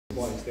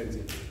quite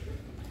extensive.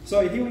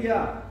 So here we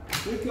are.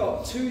 We've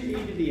got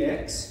 2e to the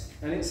x,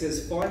 and it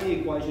says find the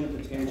equation of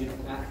the tangent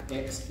at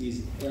x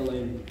is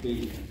ln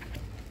b.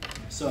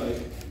 So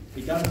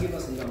it doesn't give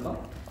us a number,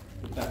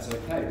 but that's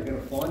okay. We're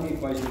going to find the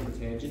equation of the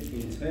tangent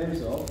in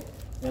terms of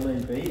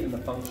ln b and the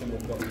function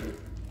we've got here.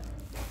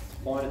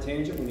 To find a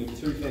tangent, we need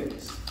two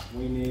things.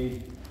 We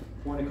need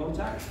point of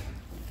contact,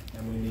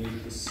 and we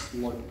need the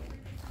slope.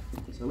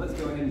 So let's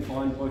go ahead and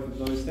find both of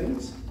those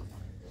things.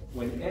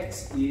 When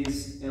x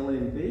is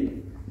ln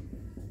b,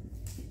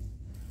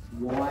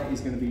 y is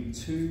going to be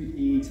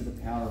 2e to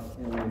the power of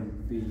ln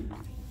b.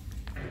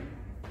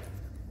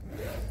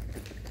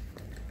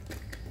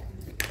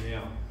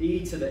 Now,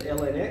 e to the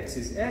ln x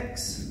is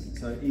x,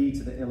 so e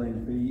to the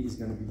ln b is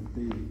going to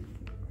be b.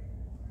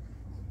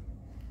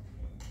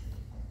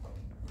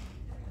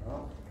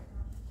 Alright,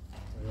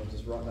 so I'll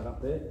just write that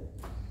up there.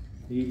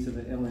 E to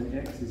the ln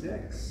x is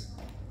x,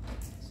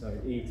 so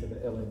e to the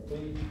ln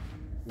b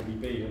will be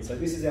b. And so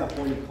this is our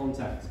point of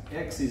contact.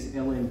 X is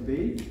ln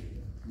b,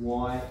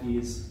 y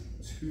is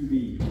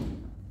 2b.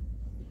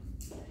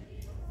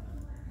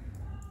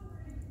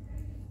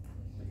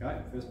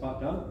 Okay, first part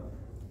done.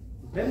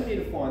 Then we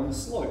need to find the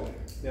slope.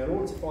 Now in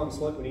order to find the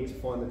slope, we need to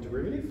find the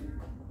derivative.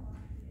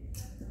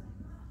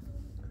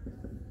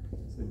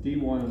 So dy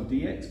on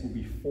dx will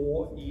be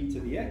 4e to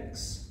the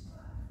x.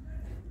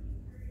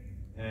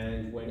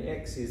 And when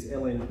x is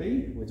ln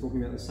b, we're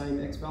talking about the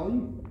same x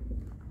value.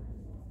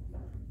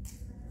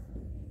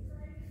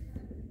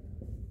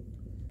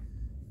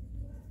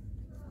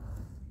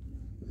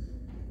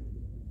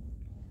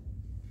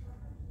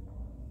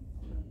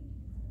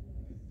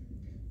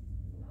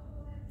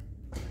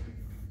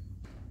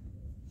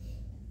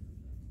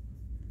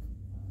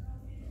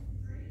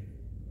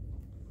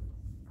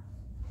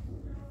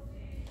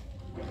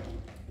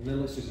 And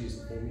then let's just use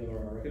the formula,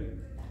 I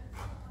reckon.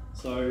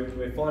 So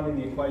we're finding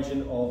the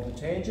equation of the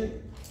tangent.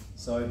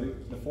 So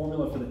the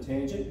formula for the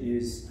tangent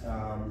is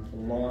the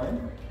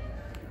line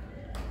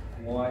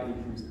y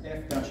equals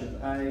f dash of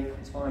a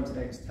times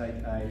x take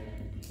a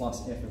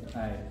plus f of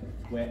a,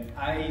 where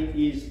a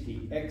is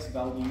the x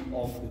value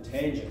of the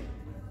tangent.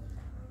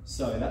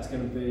 So that's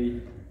going to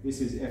be, this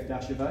is f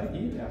dash of a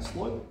here, our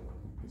slope.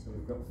 So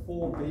we've got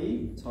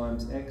 4b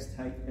times x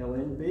take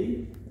ln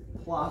b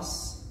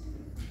plus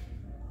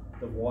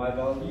the y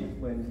value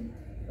when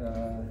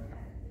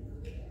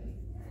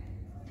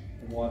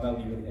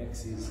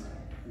x is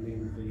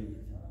ln b.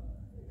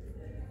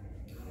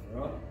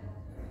 All right.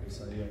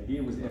 So yeah,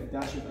 here was f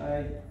dash of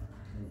a,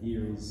 and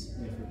here is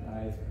f of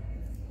a,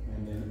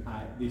 and then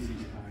a. This is a.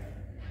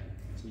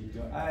 So you've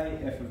got a,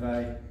 f of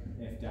a,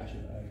 f dash of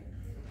a.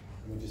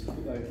 And we'll just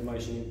put that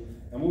information in,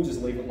 and we'll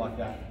just leave it like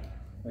that.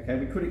 Okay.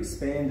 We could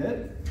expand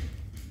it.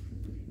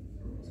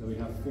 So we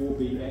have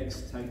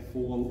 4bx take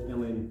 4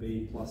 ln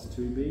b plus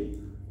 2b,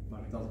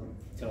 but it doesn't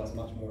tell us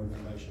much more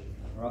information.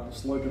 All right, the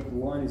slope of the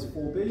line is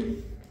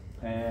 4b,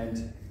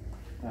 and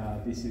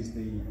this is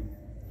the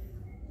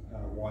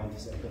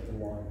y-intercept of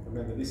the line.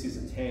 Remember, this is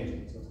a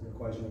tangent, so it's an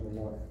equation of the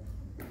line.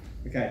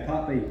 Okay,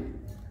 part B.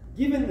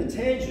 Given the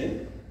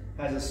tangent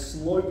has a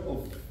slope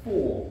of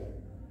 4,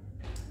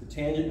 the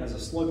tangent has a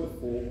slope of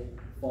 4,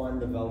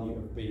 find the value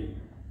of b.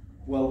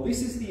 Well,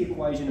 this is the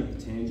equation of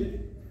the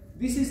tangent.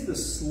 This is the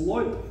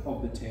slope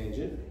of the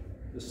tangent.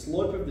 The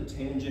slope of the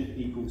tangent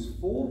equals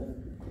 4,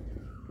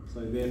 so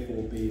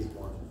therefore b is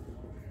 1.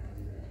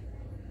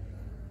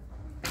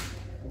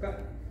 Okay.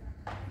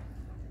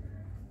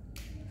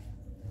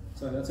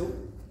 So that's all.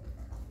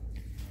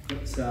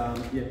 Let's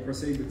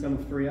proceed with sum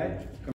of 3a.